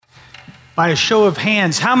By a show of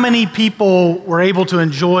hands, how many people were able to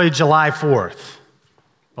enjoy July 4th?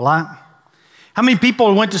 A lot? How many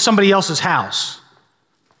people went to somebody else's house?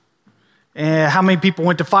 And how many people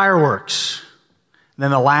went to fireworks? And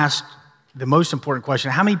then the most important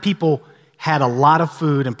question, how many people had a lot of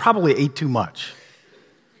food and probably ate too much?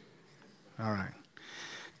 All right.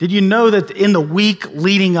 Did you know that in the week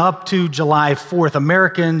leading up to July 4th,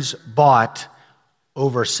 Americans bought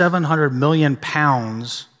over 700 million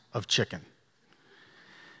pounds of chicken?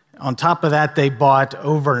 On top of that, they bought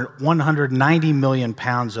over 190 million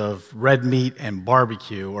pounds of red meat and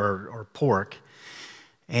barbecue or pork.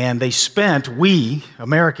 And we,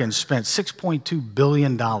 Americans, spent $6.2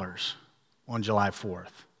 billion on July 4th.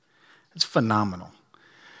 It's phenomenal.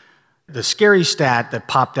 The scary stat that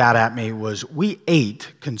popped out at me was we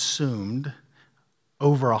consumed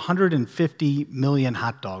over 150 million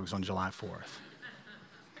hot dogs on July 4th.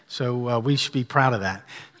 So we should be proud of that.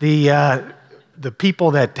 The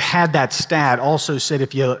people that had that stat also said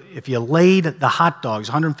if you laid the hot dogs,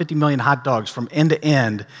 150 million hot dogs from end to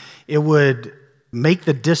end, it would make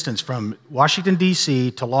the distance from Washington,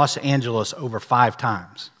 D.C. to Los Angeles over 5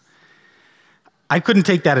 times. I couldn't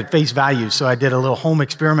take that at face value, so I did a little home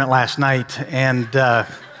experiment last night and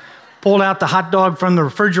pulled out the hot dog from the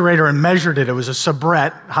refrigerator and measured it. It was a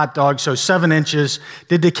soubrette hot dog, so 7 inches.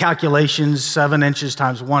 Did the calculations, 7 inches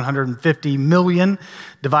times 150 million,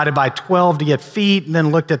 divided by 12 to get feet, and then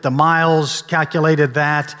looked at the miles, calculated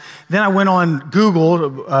that. Then I went on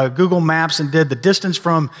Google Maps, and did the distance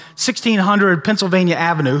from 1600 Pennsylvania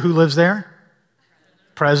Avenue. Who lives there?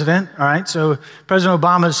 President. All right, so President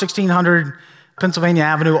Obama's 1600 Pennsylvania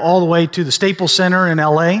Avenue all the way to the Staples Center in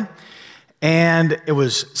L.A., and it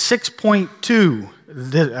was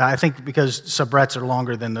 6.2, I think because soubrettes are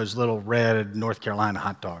longer than those little red North Carolina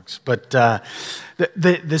hot dogs. But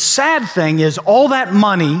the sad thing is all that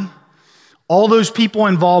money, all those people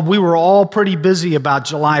involved, we were all pretty busy about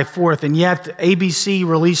July 4th, and yet ABC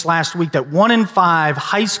released last week that 1 in 5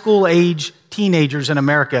 high school age teenagers in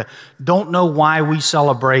America don't know why we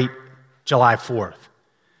celebrate July 4th.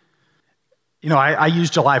 You know, I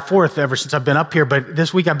use July 4th ever since I've been up here, but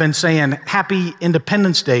this week I've been saying Happy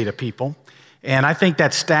Independence Day to people. And I think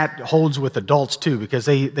that stat holds with adults too, because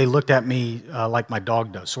they looked at me like my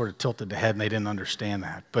dog does, sort of tilted the head, and they didn't understand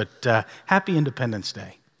that. But Happy Independence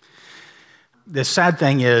Day. The sad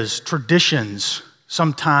thing is traditions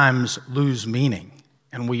sometimes lose meaning,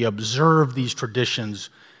 and we observe these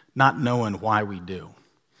traditions not knowing why we do.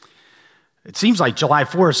 It seems like July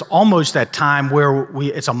 4th is almost that time where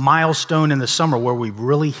it's a milestone in the summer where we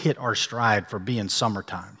really hit our stride for being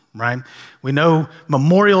summertime, right? We know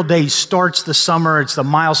Memorial Day starts the summer. It's the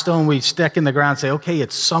milestone we stick in the ground and say, okay,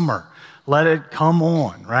 it's summer. Let it come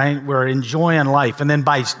on, right? We're enjoying life. And then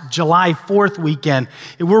by July 4th weekend,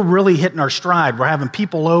 we're really hitting our stride. We're having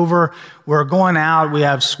people over. We're going out. We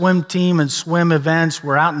have swim team and swim events.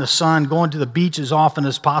 We're out in the sun, going to the beach as often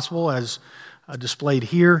as possible, as displayed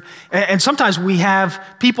here. And sometimes we have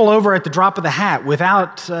people over at the drop of the hat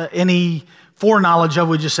without any foreknowledge of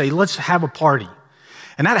it. We just say, let's have a party.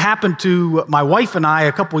 And that happened to my wife and I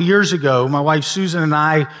a couple years ago. My wife Susan and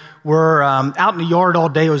I were out in the yard all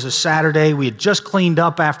day. It was a Saturday. We had just cleaned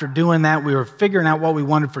up after doing that. We were figuring out what we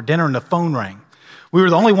wanted for dinner, and the phone rang. We were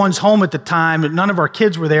the only ones home at the time. None of our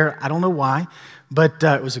kids were there. I don't know why, but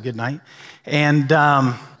it was a good night. And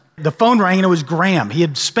the phone rang, and it was Graham. He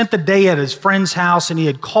had spent the day at his friend's house, and he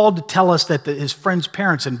had called to tell us that his friend's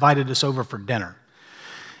parents invited us over for dinner.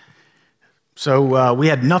 So we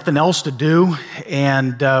had nothing else to do,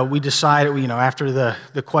 and we decided, after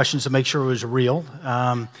the questions to make sure it was real,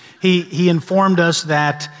 he informed us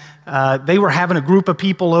that they were having a group of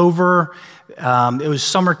people over. It was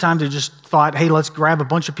summertime. They just thought, hey, let's grab a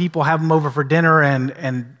bunch of people, have them over for dinner,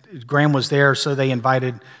 and Graham was there, so they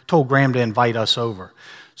told Graham to invite us over.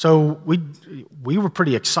 So we were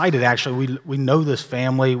pretty excited, actually. We know this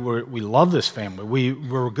family. We love this family. We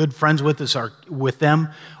were good friends with them.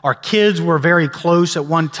 Our kids were very close at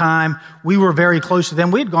one time. We were very close to them.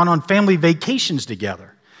 We had gone on family vacations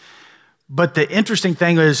together. But the interesting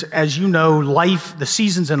thing is, as you know, the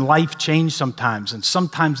seasons in life change sometimes, and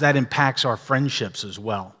sometimes that impacts our friendships as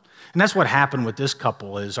well. And that's what happened with this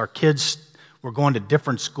couple, is our kids were going to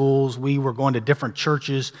different schools. We were going to different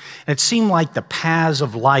churches. And it seemed like the paths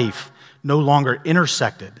of life no longer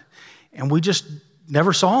intersected. And we just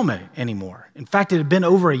never saw them anymore. In fact, it had been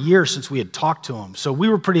over a year since we had talked to them. So we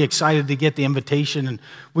were pretty excited to get the invitation. And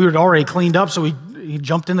we had already cleaned up, so he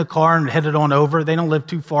jumped in the car and headed on over. They don't live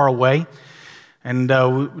too far away. And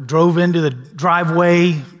we drove into the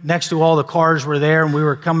driveway next to all the cars were there, and we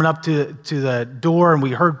were coming up to the door, and we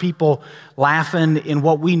heard people laughing in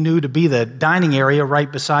what we knew to be the dining area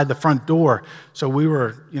right beside the front door. So we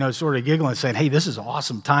were, sort of giggling, saying, hey, this is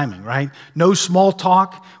awesome timing, right? No small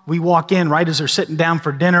talk. We walk in right as they're sitting down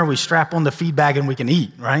for dinner. We strap on the feed bag, and we can eat,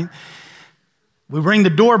 right? We ring the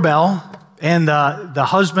doorbell, and the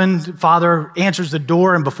husband, father, answers the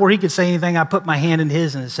door, and before he could say anything, I put my hand in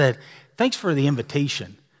his and said, thanks for the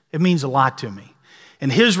invitation. It means a lot to me.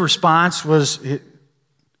 And his response was,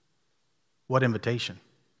 what invitation?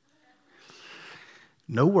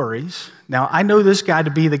 No worries. Now, I know this guy to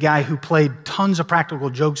be the guy who played tons of practical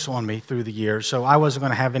jokes on me through the years, so I wasn't going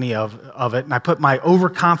to have any of it. And I put my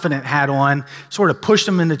overconfident hat on, sort of pushed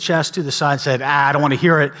him in the chest to the side, said, I don't want to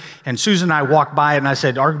hear it. And Susan and I walked by it, and I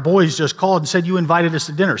said, our boys just called and said you invited us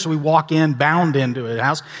to dinner. So we walk in, bound into the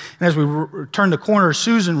house. And as we turn the corner,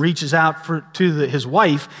 Susan reaches out to his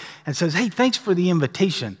wife and says, hey, thanks for the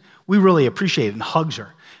invitation. We really appreciate it, and hugs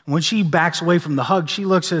her. And when she backs away from the hug, she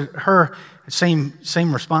looks at her, same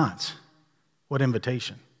response. What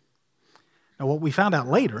invitation? Now, what we found out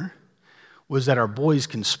later was that our boys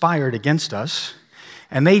conspired against us,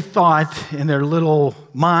 and they thought in their little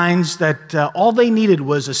minds that all they needed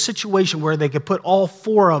was a situation where they could put all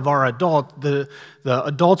four of our the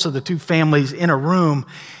adults of the two families in a room,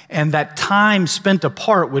 and that time spent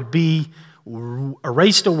apart would be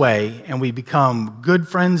erased away, and we become good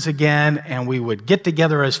friends again, and we would get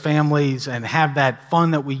together as families and have that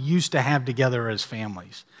fun that we used to have together as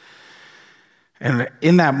families. And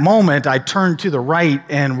in that moment, I turned to the right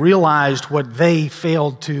and realized what they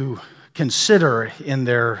failed to consider in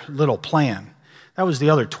their little plan. That was the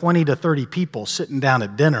other 20 to 30 people sitting down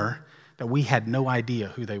at dinner that we had no idea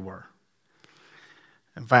who they were.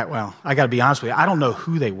 In fact, I got to be honest with you, I don't know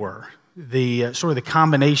who they were. The sort of the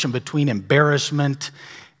combination between embarrassment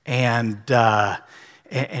and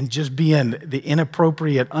just being the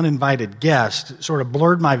inappropriate, uninvited guest sort of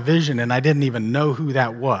blurred my vision, and I didn't even know who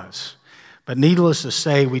that was. But needless to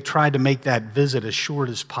say, we tried to make that visit as short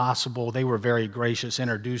as possible. They were very gracious,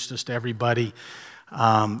 introduced us to everybody.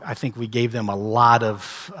 I think we gave them a lot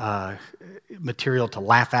of material to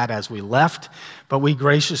laugh at as we left, but we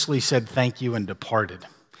graciously said thank you and departed.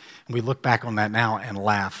 We look back on that now and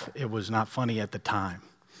laugh. It was not funny at the time.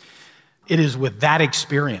 It is with that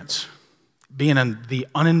experience, being the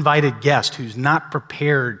uninvited guest who's not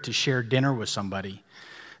prepared to share dinner with somebody,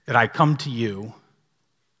 that I come to you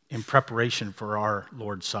in preparation for our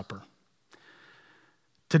Lord's Supper.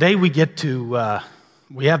 Today we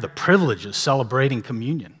have the privilege of celebrating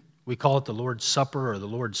communion. We call it the Lord's Supper or the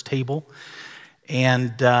Lord's Table.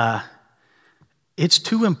 And it's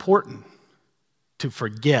too important to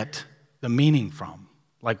forget the meaning from,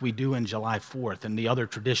 like we do in July 4th and the other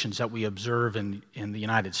traditions that we observe in the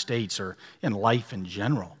United States or in life in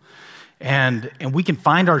general. And we can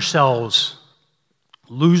find ourselves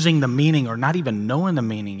losing the meaning or not even knowing the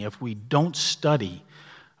meaning if we don't study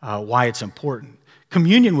why it's important.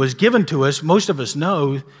 Communion was given to us, most of us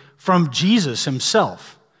know, from Jesus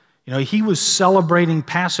himself. He was celebrating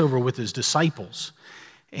Passover with his disciples.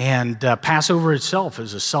 And Passover itself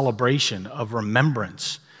is a celebration of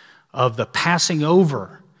remembrance of the passing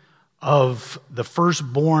over of the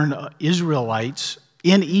firstborn Israelites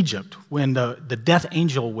in Egypt when the death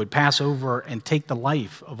angel would pass over and take the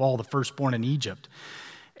life of all the firstborn in Egypt.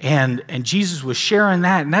 And Jesus was sharing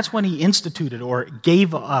that, and that's when he instituted or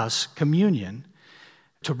gave us communion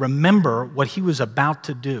to remember what he was about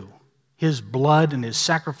to do. His blood and his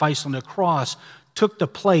sacrifice on the cross took the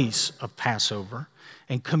place of Passover.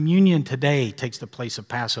 And communion today takes the place of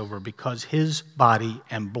Passover because his body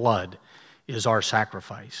and blood is our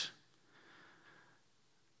sacrifice.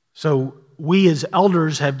 So we as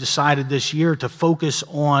elders have decided this year to focus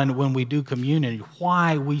on, when we do communion,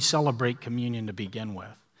 why we celebrate communion to begin with.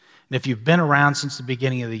 And if you've been around since the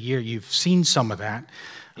beginning of the year, you've seen some of that.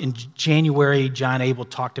 In January, John Abel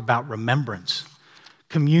talked about remembrance.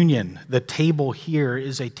 Communion, the table here,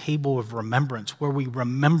 is a table of remembrance where we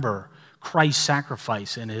remember Christ's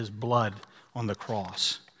sacrifice and his blood on the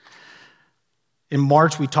cross. In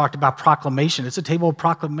March, we talked about proclamation. It's a table of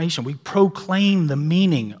proclamation. We proclaim the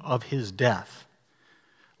meaning of his death.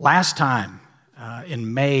 Last time,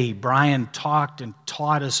 in May, Brian talked and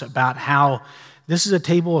taught us about how this is a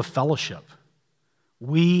table of fellowship.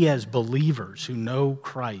 We as believers who know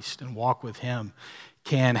Christ and walk with him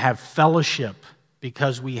can have fellowship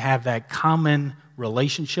because we have that common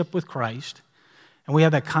relationship with Christ, and we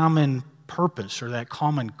have that common purpose or that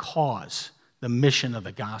common cause, the mission of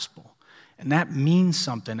the gospel. And that means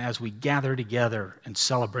something as we gather together and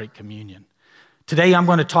celebrate communion. Today I'm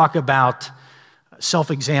going to talk about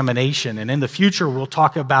self-examination. And in the future, we'll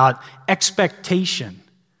talk about expectation.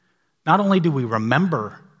 Not only do we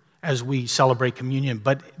remember as we celebrate communion,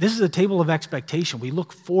 but this is a table of expectation. We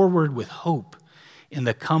look forward with hope in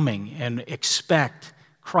the coming and expect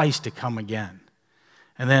Christ to come again.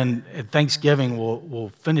 And then at Thanksgiving,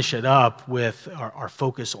 we'll finish it up with our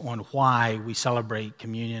focus on why we celebrate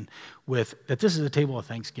communion, with that this is a table of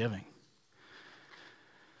thanksgiving.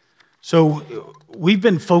 So we've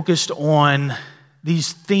been focused on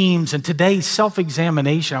these themes, and today's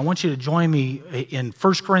self-examination, I want you to join me in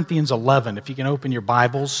 1 Corinthians 11. If you can open your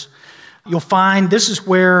Bibles, you'll find this is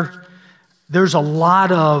where there's a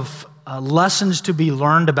lot of lessons to be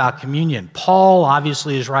learned about communion. Paul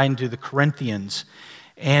obviously is writing to the Corinthians,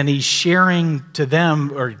 and he's sharing to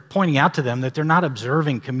them, or pointing out to them, that they're not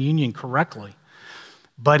observing communion correctly.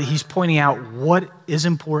 But he's pointing out what is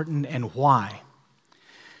important and why.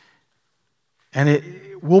 And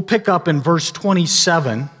we'll pick up in verse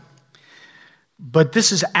 27, but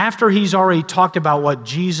this is after he's already talked about what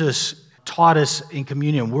Jesus taught us in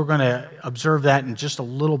communion. We're going to observe that in just a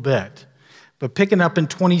little bit. But picking up in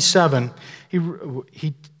 27,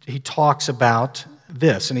 he talks about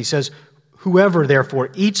this, and he says, "Whoever therefore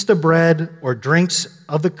eats the bread or drinks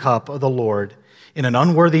of the cup of the Lord in an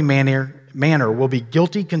unworthy manner will be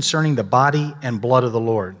guilty concerning the body and blood of the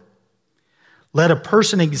Lord. Let a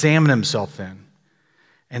person examine himself then,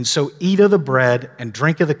 and so eat of the bread and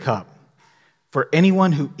drink of the cup. For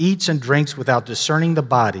anyone who eats and drinks without discerning the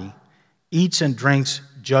body eats and drinks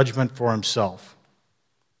judgment for himself."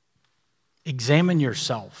 Examine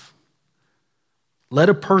yourself. Let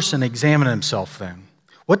a person examine himself then.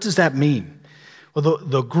 What does that mean? Well,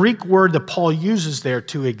 the Greek word that Paul uses there,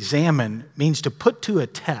 to examine, means to put to a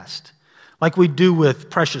test, like we do with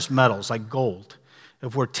precious metals, like gold.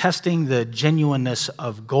 If we're testing the genuineness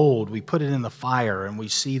of gold, we put it in the fire and we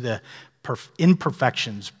see the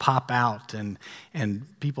imperfections pop out, and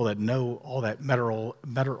people that know all that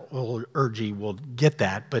metallurgy will get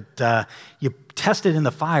that, but you test it in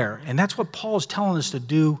the fire, and that's what Paul's telling us to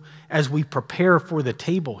do as we prepare for the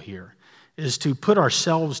table here, is to put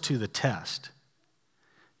ourselves to the test,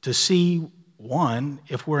 to see, one,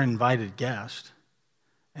 if we're an invited guest,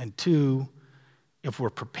 and two, if we're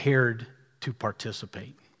prepared to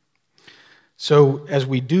participate. So as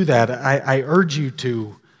we do that, I urge you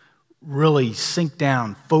to really sink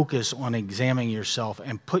down, focus on examining yourself,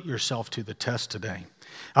 and put yourself to the test today.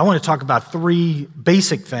 I want to talk about three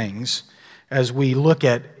basic things as we look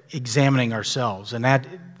at examining ourselves, and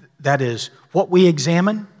that is what we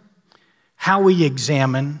examine, how we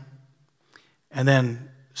examine, and then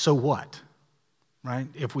so what, right?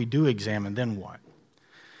 If we do examine, then what?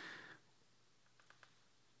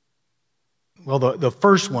 Well, the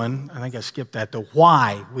first one, I think I skipped that, the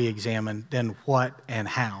why we examine, then what and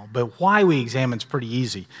how. But why we examine is pretty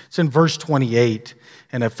easy. It's in verse 28,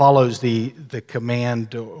 and it follows the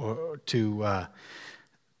command to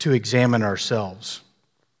examine ourselves.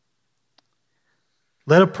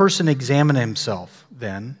 Let a person examine himself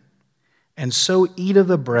then, and so eat of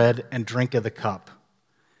the bread and drink of the cup.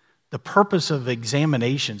 The purpose of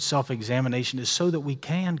examination, self-examination, is so that we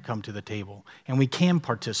can come to the table and we can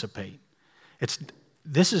participate.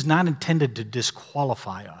 This is not intended to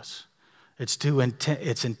disqualify us. It's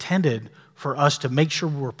intended for us to make sure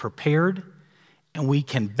we're prepared and we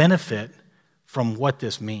can benefit from what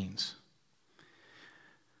this means.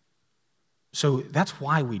 So that's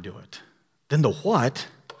why we do it. Then the what,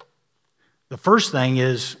 the first thing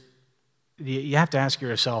is you have to ask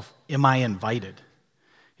yourself, am I invited?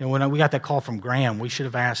 You know, when we got that call from Graham, we should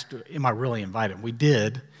have asked, am I really invited? We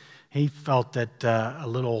did. He felt that a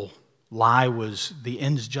little lie was the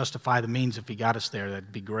ends justify the means. If he got us there,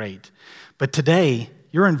 that'd be great. But today,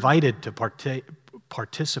 you're invited to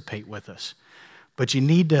participate with us. But you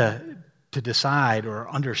need to decide or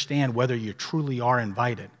understand whether you truly are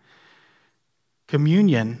invited.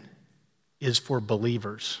 Communion is for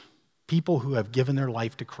believers, people who have given their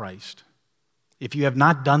life to Christ. If you have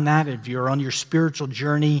not done that, if you're on your spiritual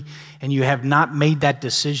journey and you have not made that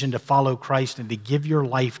decision to follow Christ and to give your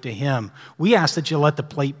life to Him, we ask that you let the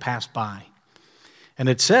plate pass by. And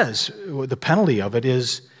it says, the penalty of it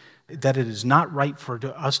is that it is not right for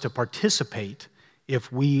us to participate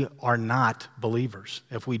if we are not believers,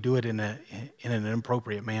 if we do it in an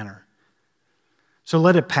inappropriate manner. So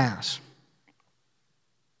let it pass.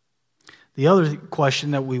 The other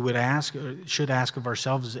question that we would ask, or should ask of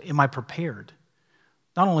ourselves is, am I prepared?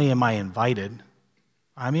 Not only am I invited,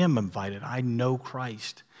 I am invited. I know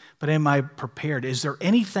Christ. But am I prepared? Is there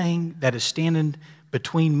anything that is standing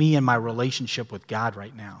between me and my relationship with God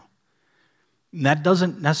right now? And that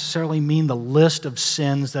doesn't necessarily mean the list of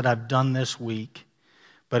sins that I've done this week.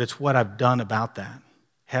 but it's what I've done about that.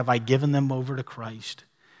 Have I given them over to Christ?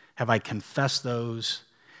 Have I confessed those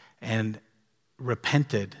and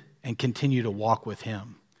repented and continue to walk with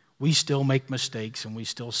him? We still make mistakes and we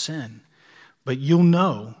still sin, but you'll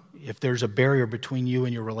know if there's a barrier between you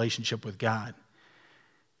and your relationship with God.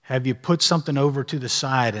 Have you put something over to the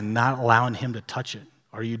side and not allowing him to touch it?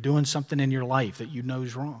 Are you doing something in your life that you know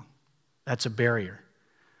is wrong? That's a barrier.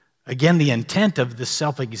 Again, the intent of this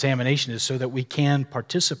self-examination is so that we can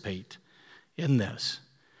participate in this.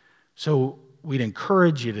 So we'd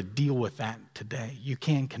encourage you to deal with that today. You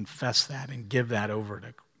can confess that and give that over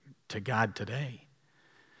to God today.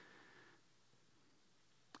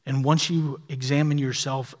 And once you examine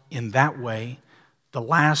yourself in that way, the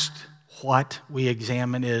last what we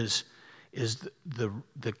examine is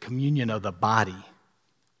the communion of the body.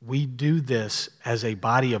 We do this as a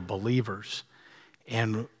body of believers,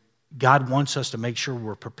 and God wants us to make sure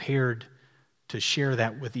we're prepared to share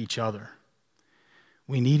that with each other.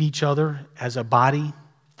 We need each other as a body,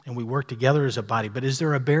 and we work together as a body, but is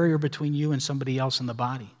there a barrier between you and somebody else in the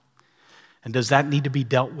body? And does that need to be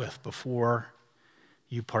dealt with before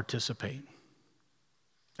you participate?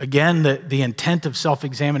 Again, the intent of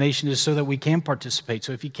self-examination is so that we can participate.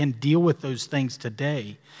 So if you can deal with those things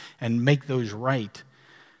today and make those right,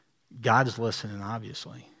 God's listening,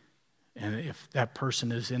 obviously. And if that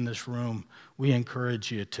person is in this room, we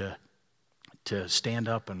encourage you to stand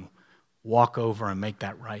up and walk over and make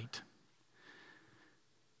that right.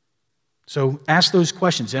 So ask those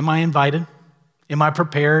questions. Am I invited? Am I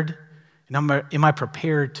prepared? And am I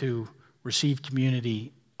prepared to receive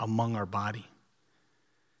community among our body?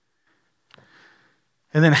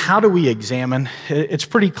 And then how do we examine? It's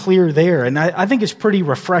pretty clear there, and I think it's pretty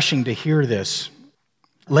refreshing to hear this.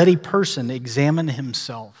 Let a person examine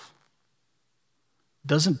himself.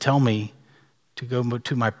 Doesn't tell me to go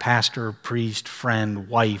to my pastor, priest, friend,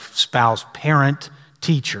 wife, spouse, parent,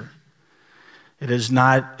 teacher. It is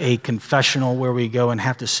not a confessional where we go and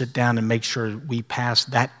have to sit down and make sure we pass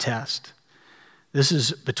that test. This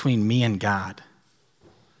is between me and God.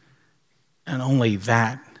 And only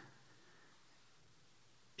that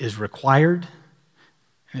is required.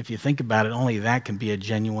 And if you think about it, only that can be a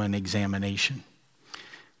genuine examination.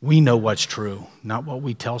 We know what's true, not what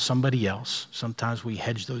we tell somebody else. Sometimes we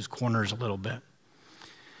hedge those corners a little bit.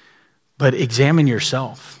 But examine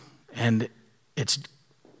yourself. And it's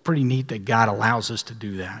pretty neat that God allows us to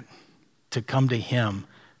do that, to come to him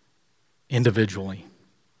individually.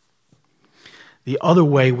 The other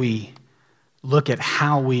way we look at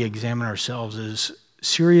how we examine ourselves is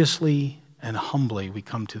seriously and humbly we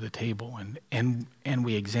come to the table and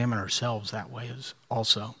we examine ourselves that way as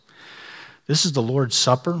also. This is the Lord's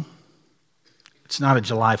Supper. It's not a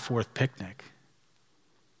July 4th picnic,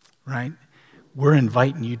 right? We're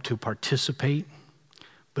inviting you to participate,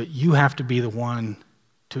 but you have to be the one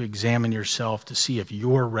to examine yourself to see if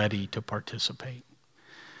you're ready to participate.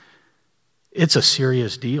 It's a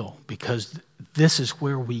serious deal because this is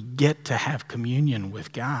where we get to have communion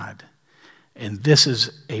with God. And this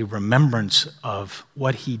is a remembrance of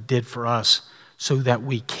what he did for us so that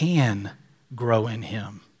we can grow in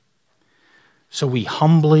him. So we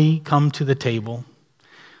humbly come to the table.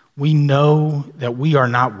 We know that we are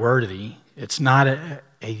not worthy. It's not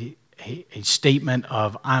a statement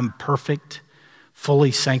of I'm perfect,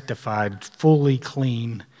 fully sanctified, fully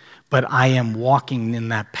clean, but I am walking in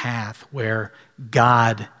that path where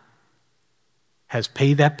God has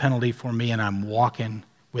paid that penalty for me and I'm walking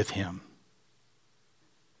with him.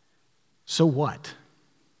 So what?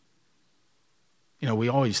 You know, we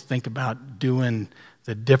always think about doing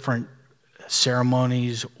the different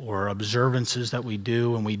ceremonies or observances that we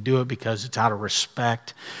do, and we do it because it's out of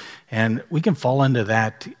respect. And we can fall into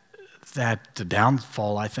that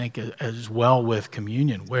downfall, I think, as well with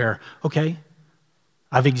communion, where, okay,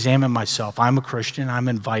 I've examined myself. I'm a Christian. I'm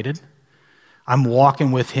invited. I'm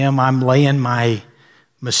walking with him. I'm laying my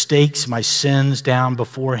mistakes, my sins down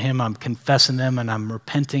before him. I'm confessing them, and I'm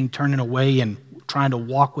repenting, turning away, and trying to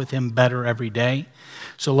walk with him better every day.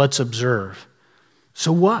 So let's observe.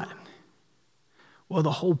 So what? Well,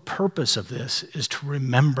 the whole purpose of this is to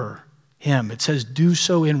remember him. It says, do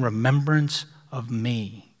so in remembrance of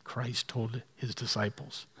me, Christ told his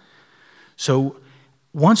disciples. So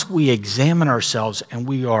once we examine ourselves and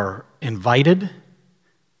we are invited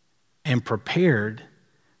and prepared,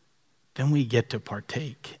 then we get to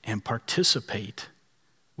partake and participate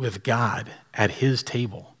with God at his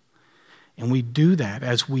table. And we do that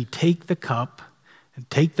as we take the cup and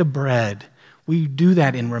take the bread. We do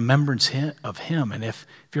that in remembrance of him. And if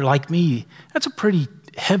you're like me, that's a pretty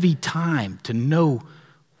heavy time to know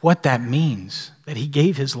what that means, that he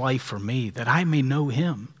gave his life for me, that I may know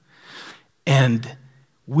him. And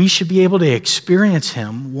we should be able to experience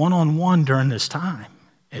him one-on-one during this time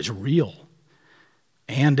as real.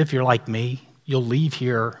 And if you're like me, you'll leave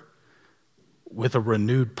here with a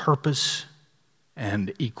renewed purpose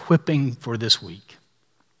and equipping for this week.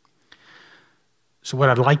 So what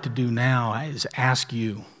I'd like to do now is ask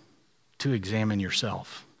you to examine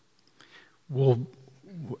yourself. We'll,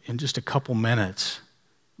 in just a couple minutes,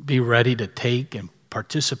 be ready to take and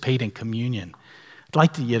participate in communion. I'd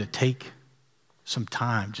like you to take some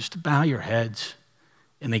time just to bow your heads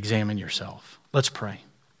and examine yourself. Let's pray.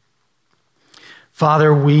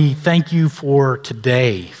 Father, we thank you for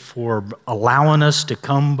today, for allowing us to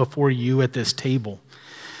come before you at this table.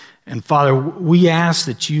 And Father, we ask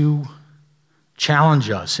that you challenge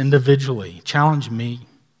us individually, challenge me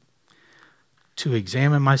to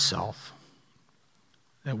examine myself,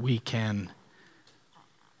 that we can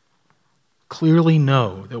clearly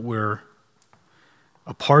know that we're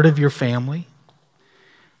a part of your family,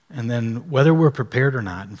 and then whether we're prepared or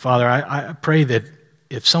not. And Father, I pray that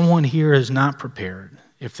if someone here is not prepared,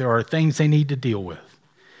 if there are things they need to deal with,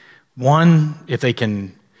 one, if they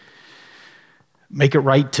can make it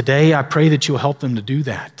right today, I pray that you'll help them to do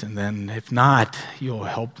that. And then if not, you'll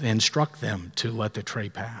help instruct them to let the tray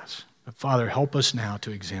pass. But Father, help us now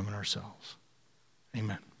to examine ourselves.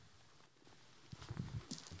 Amen.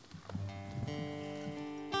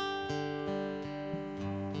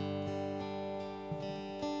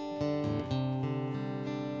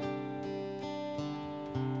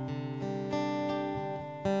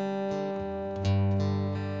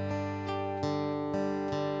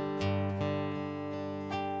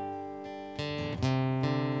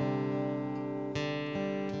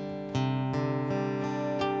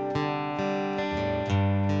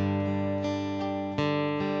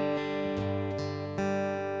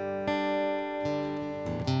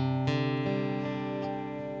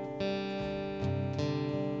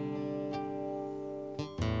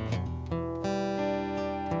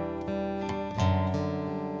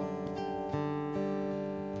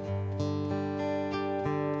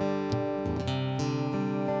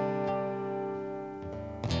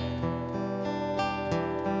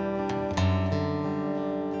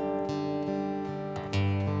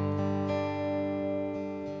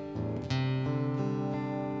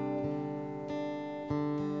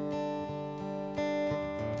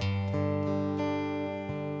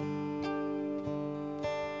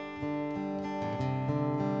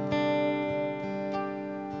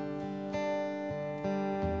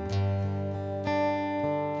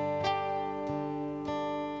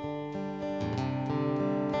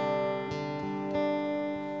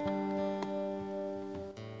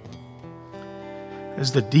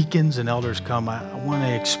 As the deacons and elders come, I want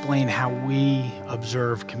to explain how we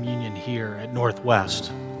observe communion here at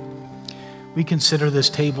Northwest. We consider this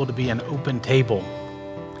table to be an open table.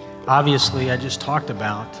 Obviously, I just talked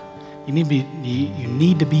about you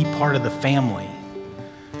need to be part of the family,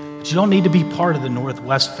 but you don't need to be part of the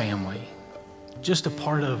Northwest family, just a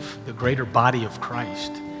part of the greater body of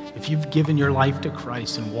Christ. If you've given your life to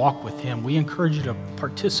Christ and walk with him, we encourage you to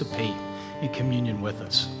participate in communion with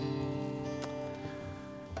us.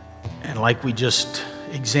 And like we just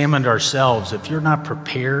examined ourselves, if you're not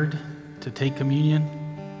prepared to take communion,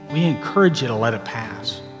 we encourage you to let it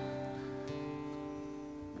pass.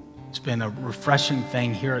 It's been a refreshing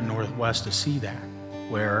thing here at Northwest to see that,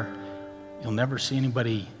 where you'll never see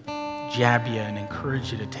anybody jab you and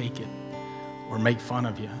encourage you to take it, or make fun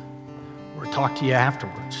of you, or talk to you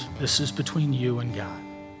afterwards. This is between you and God.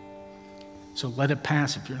 So let it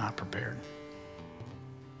pass if you're not prepared.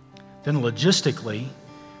 Then logistically,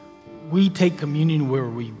 we take communion where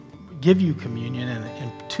we give you communion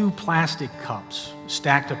in two plastic cups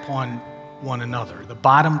stacked upon one another. The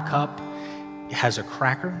bottom cup has a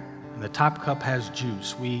cracker, and the top cup has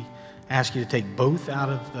juice. We ask you to take both out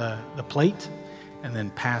of the plate and then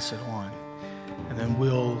pass it on. And then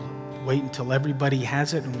we'll wait until everybody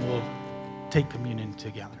has it, and we'll take communion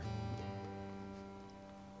together.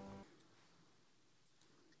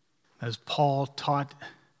 As Paul taught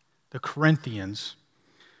the Corinthians,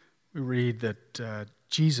 we read that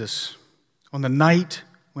Jesus, on the night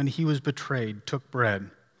when he was betrayed, took bread.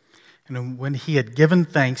 And when he had given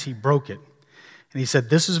thanks, he broke it. And he said,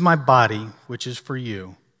 "This is my body, which is for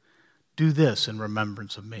you. Do this in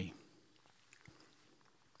remembrance of me."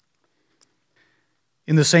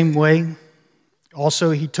 In the same way,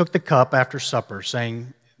 also he took the cup after supper,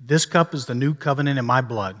 saying, "This cup is the new covenant in my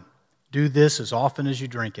blood. Do this as often as you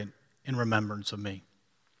drink it in remembrance of me."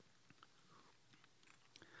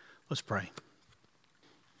 Let's pray.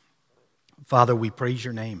 Father, we praise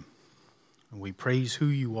your name, and we praise who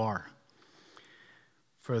you are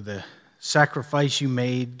for the sacrifice you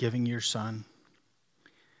made giving your Son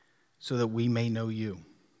so that we may know you.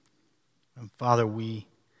 And Father, we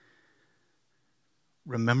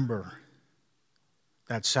remember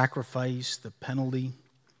that sacrifice, the penalty,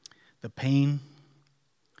 the pain,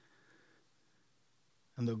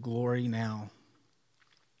 and the glory now,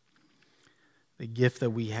 the gift that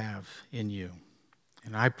we have in you.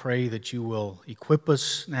 And I pray that you will equip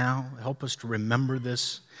us now, help us to remember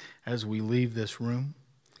this as we leave this room.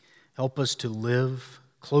 Help us to live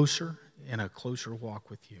closer in a closer walk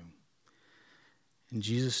with you. In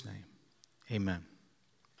Jesus' name, amen.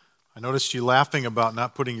 I noticed you laughing about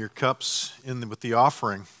not putting your cups in with the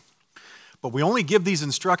offering. But we only give these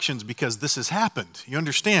instructions because this has happened. You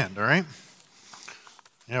understand, all right?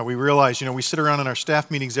 Yeah, we realize, we sit around in our staff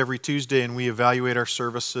meetings every Tuesday and we evaluate our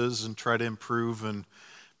services and try to improve and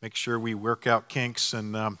make sure we work out kinks.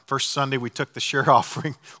 And first Sunday we took the share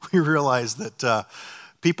offering. We realized that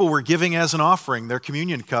people were giving as an offering their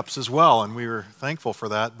communion cups as well, and we were thankful for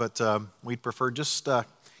that. But we'd prefer just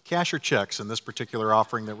cash or checks in this particular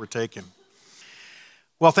offering that we're taking.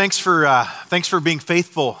 Well, thanks for being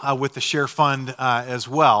faithful with the Share Fund as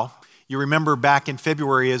well. You remember back in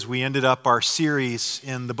February as we ended up our series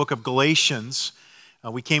in the book of Galatians,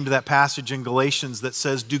 we came to that passage in Galatians that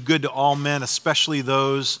says, "Do good to all men, especially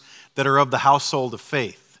those that are of the household of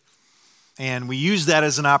faith." And we use that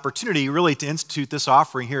as an opportunity really to institute this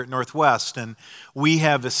offering here at Northwest. And we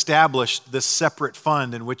have established this separate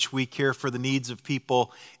fund in which we care for the needs of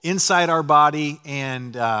people inside our body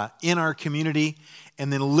and in our community,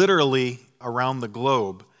 and then literally around the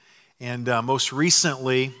globe. And most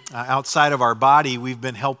recently, outside of our body, we've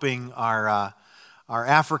been helping our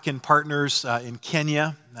African partners in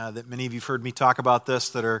Kenya, that many of you have heard me talk about this,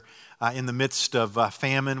 that are in the midst of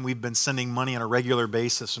famine. We've been sending money on a regular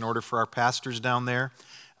basis in order for our pastors down there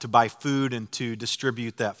to buy food and to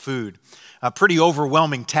distribute that food. A pretty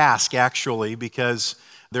overwhelming task, actually, because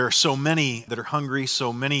there are so many that are hungry,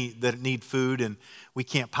 so many that need food, and we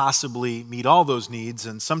can't possibly meet all those needs.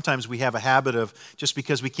 And sometimes we have a habit of just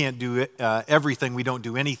because we can't do everything, we don't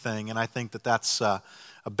do anything. And I think that that's a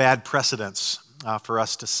bad precedence for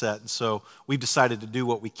us to set. And so we've decided to do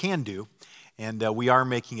what we can do. And we are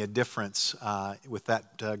making a difference with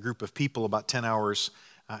that group of people about 10 hours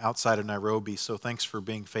outside of Nairobi. So thanks for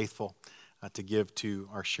being faithful to give to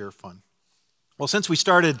our Share Fund. Well, since we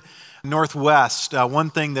started Northwest,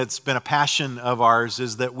 one thing that's been a passion of ours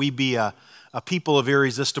is that we be a people of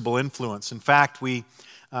irresistible influence. In fact, we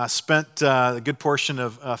spent a good portion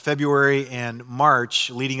of February and March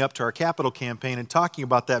leading up to our capital campaign and talking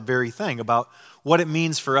about that very thing, about what it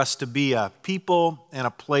means for us to be a people and a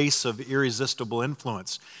place of irresistible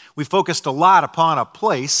influence. We focused a lot upon a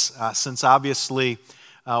place since obviously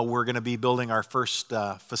we're going to be building our first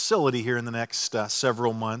facility here in the next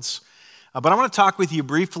several months. But I want to talk with you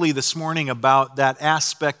briefly this morning about that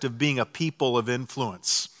aspect of being a people of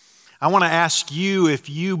influence. I want to ask you if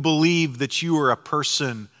you believe that you are a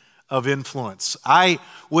person of influence. I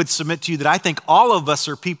would submit to you that I think all of us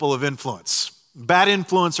are people of influence. Bad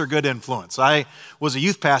influence or good influence. I was a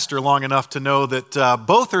youth pastor long enough to know that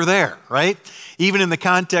both are there, right? Even in the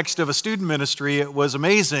context of a student ministry, it was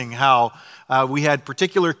amazing how we had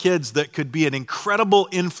particular kids that could be an incredible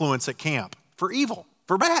influence at camp for evil,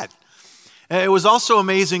 for bad. It was also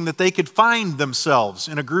amazing that they could find themselves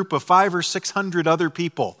in a group of 500 or 600 other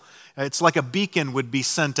people. It's like a beacon would be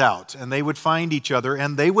sent out, and they would find each other,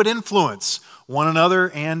 and they would influence one another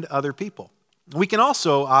and other people. We can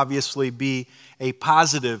also obviously be a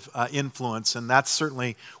positive influence, and that's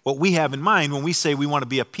certainly what we have in mind when we say we want to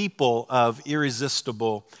be a people of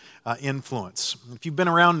irresistible influence. If you've been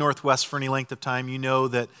around Northwest for any length of time, you know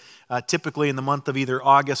that typically in the month of either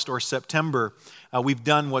August or September, we've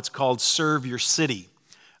done what's called Serve Your City.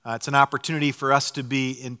 It's an opportunity for us to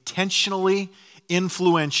be intentionally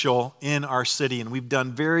influential in our city, and we've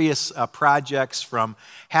done various projects from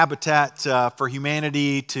Habitat for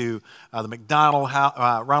Humanity to the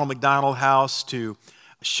Ronald McDonald House to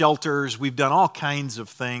shelters. We've done all kinds of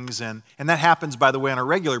things, and that happens, by the way, on a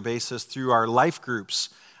regular basis through our life groups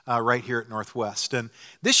right here at Northwest. And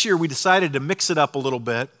this year we decided to mix it up a little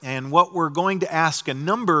bit, and what we're going to ask a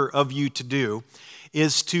number of you to do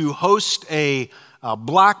is to host a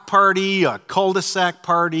block party, a cul-de-sac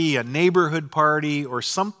party, a neighborhood party, or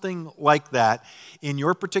something like that in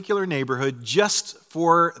your particular neighborhood just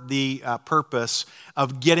for the purpose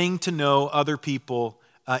of getting to know other people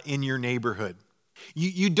in your neighborhood.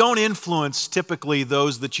 You don't influence typically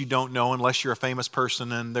those that you don't know unless you're a famous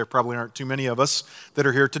person, and there probably aren't too many of us that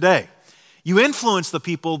are here today. You influence the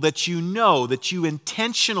people that you know, that you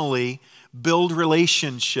intentionally build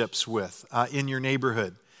relationships with in your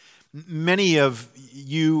neighborhood. Many of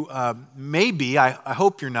you may be, I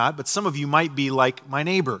hope you're not, but some of you might be like my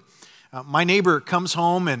neighbor. My neighbor comes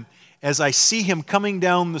home, and as I see him coming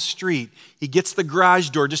down the street, he gets the garage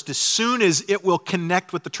door just as soon as it will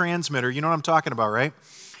connect with the transmitter. You know what I'm talking about, right?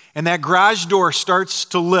 And that garage door starts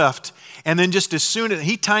to lift, and then just as soon as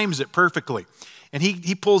he times it perfectly. And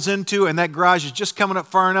he pulls into, and that garage is just coming up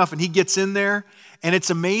far enough, and he gets in there. And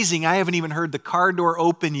it's amazing. I haven't even heard the car door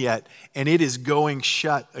open yet, and it is going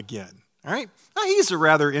shut again. All right? Now, he's a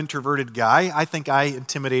rather introverted guy. I think I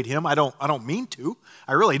intimidate him. I don't mean to.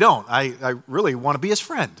 I really don't. I really want to be his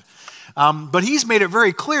friend. But he's made it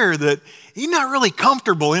very clear that he's not really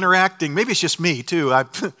comfortable interacting. Maybe it's just me, too. I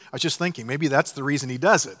was just thinking, maybe that's the reason he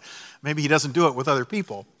does it. Maybe he doesn't do it with other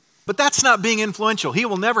people. But that's not being influential. He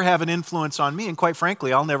will never have an influence on me, and quite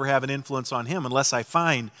frankly, I'll never have an influence on him unless I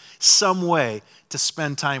find some way to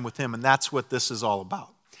spend time with him, and that's what this is all about.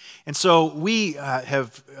 And so we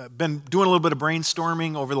have been doing a little bit of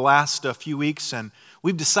brainstorming over the last few weeks, and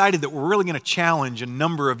we've decided that we're really going to challenge a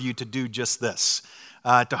number of you to do just this,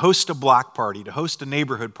 to host a block party, to host a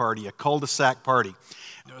neighborhood party, a cul-de-sac party.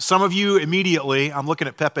 Some of you immediately, I'm looking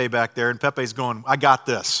at Pepe back there, and Pepe's going, I got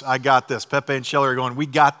this. Pepe and Shelley are going, we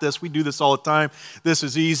got this. We do this all the time. This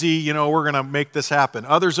is easy. We're going to make this happen.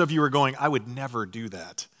 Others of you are going, I would never do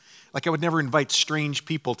that. Like I would never invite strange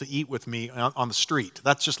people to eat with me on the street.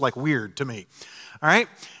 That's just like weird to me. All right?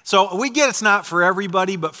 So we get it's not for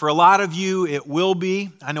everybody, but for a lot of you, it will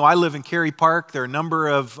be. I know I live in Cary Park. There are a number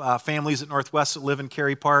of families at Northwest that live in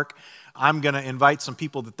Cary Park. I'm going to invite some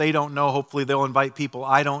people that they don't know. Hopefully they'll invite people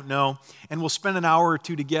I don't know. And we'll spend an hour or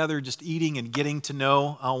two together just eating and getting to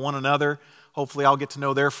know one another. Hopefully I'll get to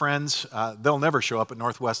know their friends. They'll never show up at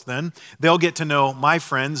Northwest then. They'll get to know my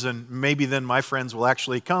friends, and maybe then my friends will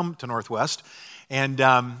actually come to Northwest. And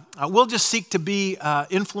we'll just seek to be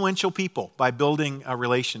influential people by building a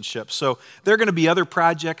relationship. So there are going to be other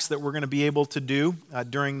projects that we're going to be able to do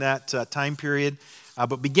during that time period.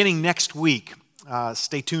 But beginning next week,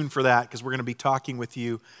 stay tuned for that because we're going to be talking with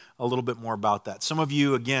you a little bit more about that. Some of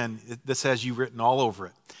you, again, this has you written all over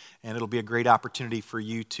it. And it'll be a great opportunity for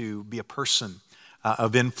you to be a person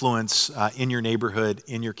of influence in your neighborhood,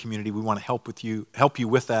 in your community. We want to help you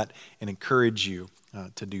with that and encourage you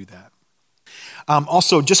to do that.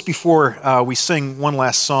 Also, just before we sing one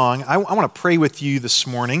last song, I want to pray with you this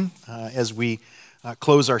morning as we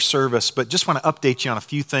close our service, but just want to update you on a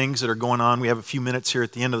few things that are going on. We have a few minutes here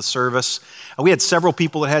at the end of the service. We had several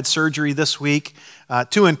people that had surgery this week.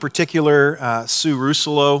 Two in particular, Sue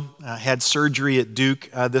Russolo had surgery at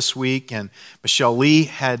Duke this week, and Michelle Lee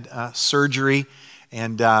had surgery,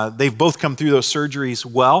 and they've both come through those surgeries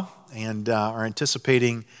well and are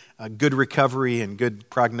anticipating a good recovery and good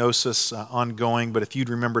prognosis ongoing, but if you'd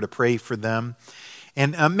remember to pray for them.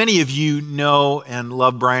 And many of you know and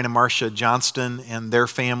love Brian and Marcia Johnston and their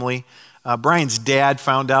family. Brian's dad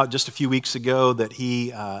found out just a few weeks ago that he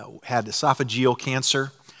had esophageal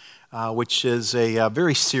cancer, which is a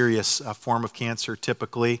very serious form of cancer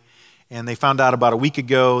typically. And they found out about a week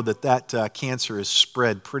ago that cancer is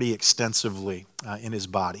spread pretty extensively in his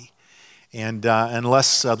body. And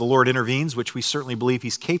unless the Lord intervenes, which we certainly believe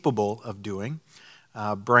he's capable of doing,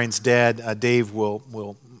 Brian's dad, Dave,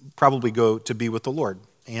 will probably go to be with the Lord.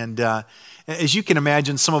 And as you can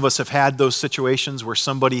imagine, some of us have had those situations where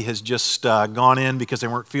somebody has just gone in because they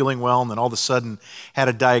weren't feeling well and then all of a sudden had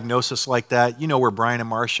a diagnosis like that. You know where Brian and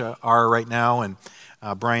Marcia are right now, and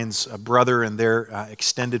Brian's brother and their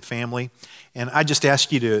extended family. And I just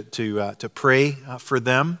ask you to pray for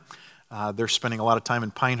them. They're spending a lot of time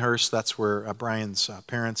in Pinehurst. That's where Brian's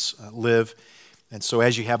parents live. And so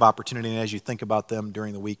as you have opportunity and as you think about them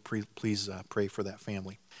during the week, please pray for that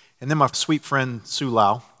family. And then my sweet friend Sue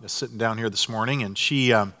Lau is sitting down here this morning, and she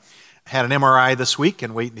had an MRI this week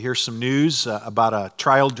and waiting to hear some news about a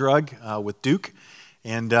trial drug with Duke.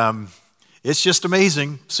 And it's just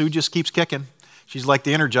amazing. Sue just keeps kicking. She's like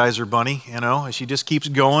the Energizer Bunny, She just keeps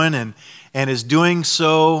going and is doing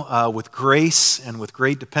so with grace and with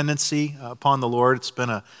great dependency upon the Lord. It's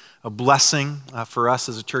been a blessing for us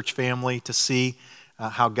as a church family to see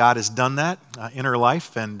how God has done that in her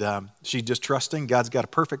life, and she's just trusting. God's got a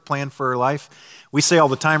perfect plan for her life. We say all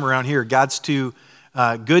the time around here, God's too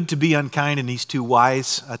good to be unkind, and he's too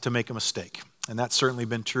wise to make a mistake. And that's certainly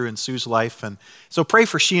been true in Sue's life. And so pray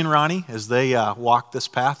for she and Ronnie as they walk this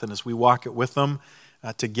path and as we walk it with them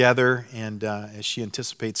together, and as she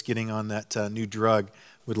anticipates getting on that new drug.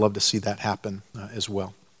 We'd love to see that happen as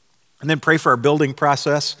well. And then pray for our building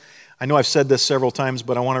process. I know I've said this several times,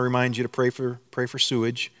 but I want to remind you to pray for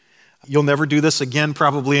sewage. You'll never do this again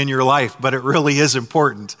probably in your life, but it really is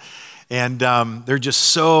important. And there are just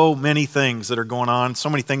so many things that are going on, so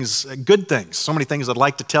many things, good things, so many things I'd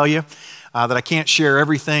like to tell you that I can't share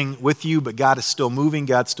everything with you, but God is still moving,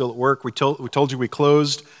 God's still at work. We told you we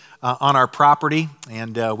closed on our property,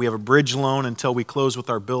 and we have a bridge loan until we close with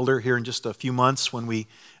our builder here in just a few months when we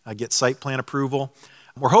get site plan approval.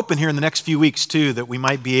 We're hoping here in the next few weeks, too, that we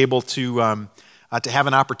might be able to have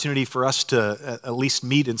an opportunity for us to at least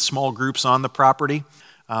meet in small groups on the property.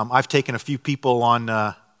 I've taken a few people on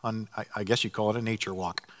I guess you call it a nature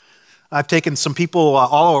walk. I've taken some people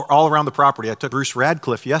all around the property. I took Bruce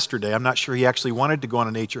Radcliffe yesterday. I'm not sure he actually wanted to go on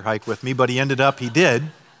a nature hike with me, but he did.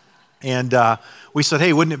 And we said,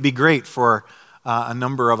 hey, wouldn't it be great for a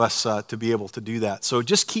number of us to be able to do that? So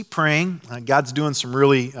just keep praying. God's doing some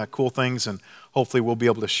really cool things, and hopefully we'll be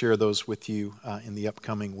able to share those with you in the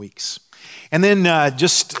upcoming weeks. And then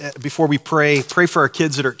just before we pray for our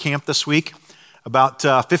kids that are at camp this week. About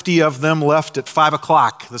 50 of them left at 5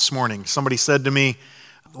 o'clock this morning. Somebody said to me,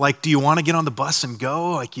 like, do you want to get on the bus and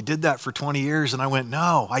go? Like, you did that for 20 years. And I went,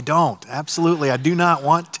 no, I don't. Absolutely, I do not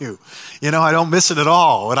want to. I don't miss it at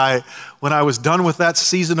all. When I was done with that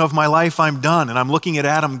season of my life, I'm done. And I'm looking at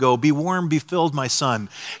Adam go, be warm, be filled, my son.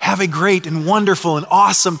 Have a great and wonderful and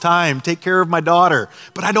awesome time. Take care of my daughter.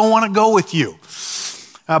 But I don't want to go with you.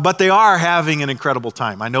 But they are having an incredible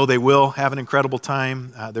time. I know they will have an incredible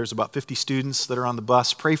time. There's about 50 students that are on the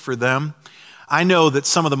bus. Pray for them. I know that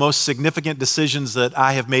some of the most significant decisions that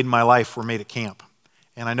I have made in my life were made at camp.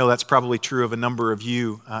 And I know that's probably true of a number of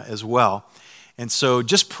you as well. And so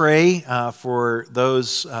just pray for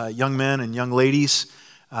those young men and young ladies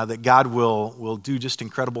that God will do just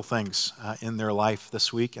incredible things in their life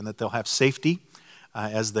this week, and that they'll have safety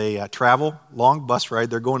as they travel. Long bus ride.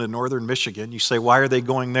 They're going to northern Michigan. You say, why are they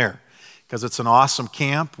going there? Because it's an awesome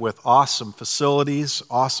camp with awesome facilities,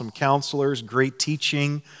 awesome counselors, great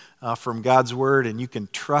teaching from God's Word, and you can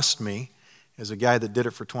trust me, as a guy that did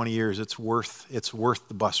it for 20 years, it's worth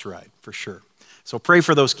the bus ride for sure. So pray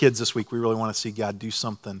for those kids this week. We really want to see God do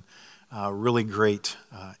something really great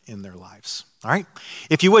in their lives. All right?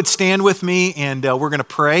 If you would, stand with me, and we're going to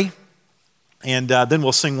pray, and then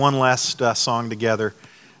we'll sing one last song together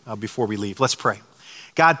before we leave. Let's pray.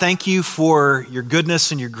 God, thank you for your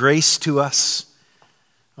goodness and your grace to us.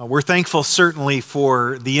 We're thankful certainly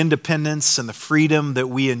for the independence and the freedom that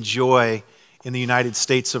we enjoy in the United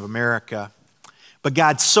States of America. But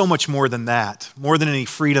God, so much more than that, more than any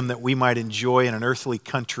freedom that we might enjoy in an earthly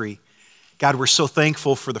country. God, we're so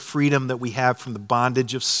thankful for the freedom that we have from the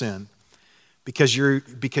bondage of sin, because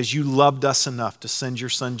you loved us enough to send your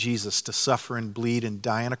son Jesus to suffer and bleed and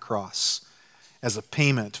die on a cross as a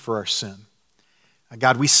payment for our sin.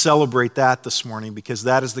 God, we celebrate that this morning, because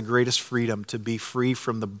that is the greatest freedom, to be free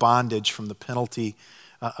from the bondage, from the penalty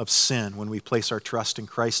of sin when we place our trust in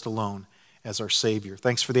Christ alone as our Savior.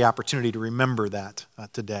 Thanks for the opportunity to remember that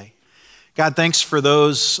today. God, thanks for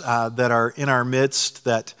those that are in our midst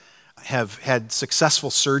that have had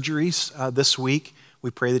successful surgeries this week. We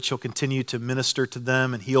pray that you'll continue to minister to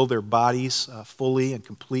them and heal their bodies fully and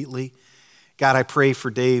completely. God, I pray for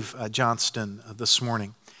Dave Johnston this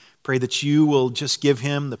morning. Pray that you will just give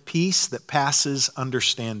him the peace that passes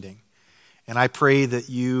understanding. And I pray that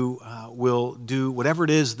you will do whatever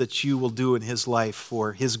it is that you will do in his life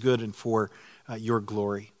for his good and for your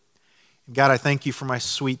glory. God, I thank you for my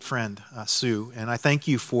sweet friend, Sue. And I thank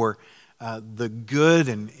you for the good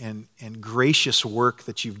and gracious work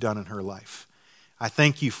that you've done in her life. I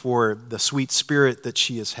thank you for the sweet spirit that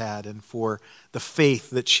she has had, and for the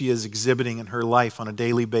faith that she is exhibiting in her life on a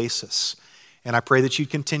daily basis. And I pray that you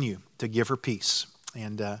continue to give her peace,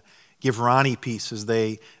 and give Ronnie peace as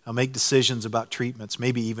they make decisions about treatments,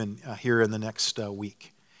 maybe even here in the next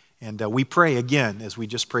week. And we pray again, as we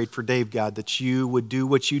just prayed for Dave, God, that you would do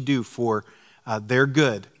what you do for their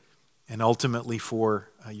good and ultimately for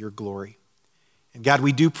your glory. And God,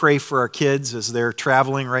 we do pray for our kids as they're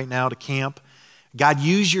traveling right now to camp. God,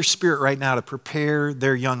 use your Spirit right now to prepare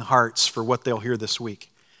their young hearts for what they'll hear this week.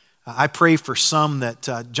 I pray for some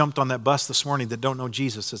that jumped on that bus this morning that don't know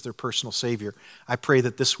Jesus as their personal Savior. I pray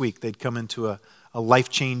that this week they'd come into a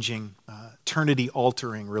life-changing,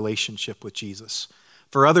 eternity-altering relationship with Jesus.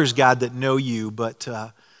 For others, God, that know you but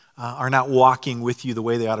are not walking with you the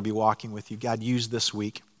way they ought to be walking with you, God, use this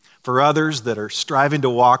week. For others that are striving to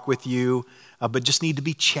walk with you but just need to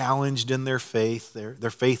be challenged in their faith,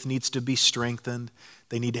 their faith needs to be strengthened.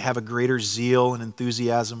 They need to have a greater zeal and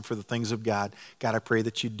enthusiasm for the things of God. God, I pray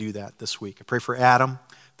that you'd do that this week. I pray for Adam.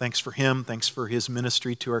 Thanks for him. Thanks for his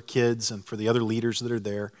ministry to our kids and for the other leaders that are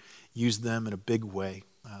there. Use them in a big way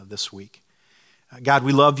this week. God,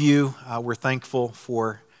 we love you. We're thankful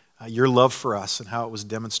for your love for us and how it was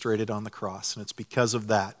demonstrated on the cross. And it's because of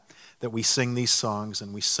that we sing these songs,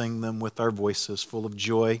 and we sing them with our voices full of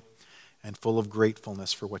joy and full of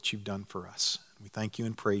gratefulness for what you've done for us. We thank you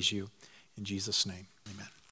and praise you in Jesus' name. Amen.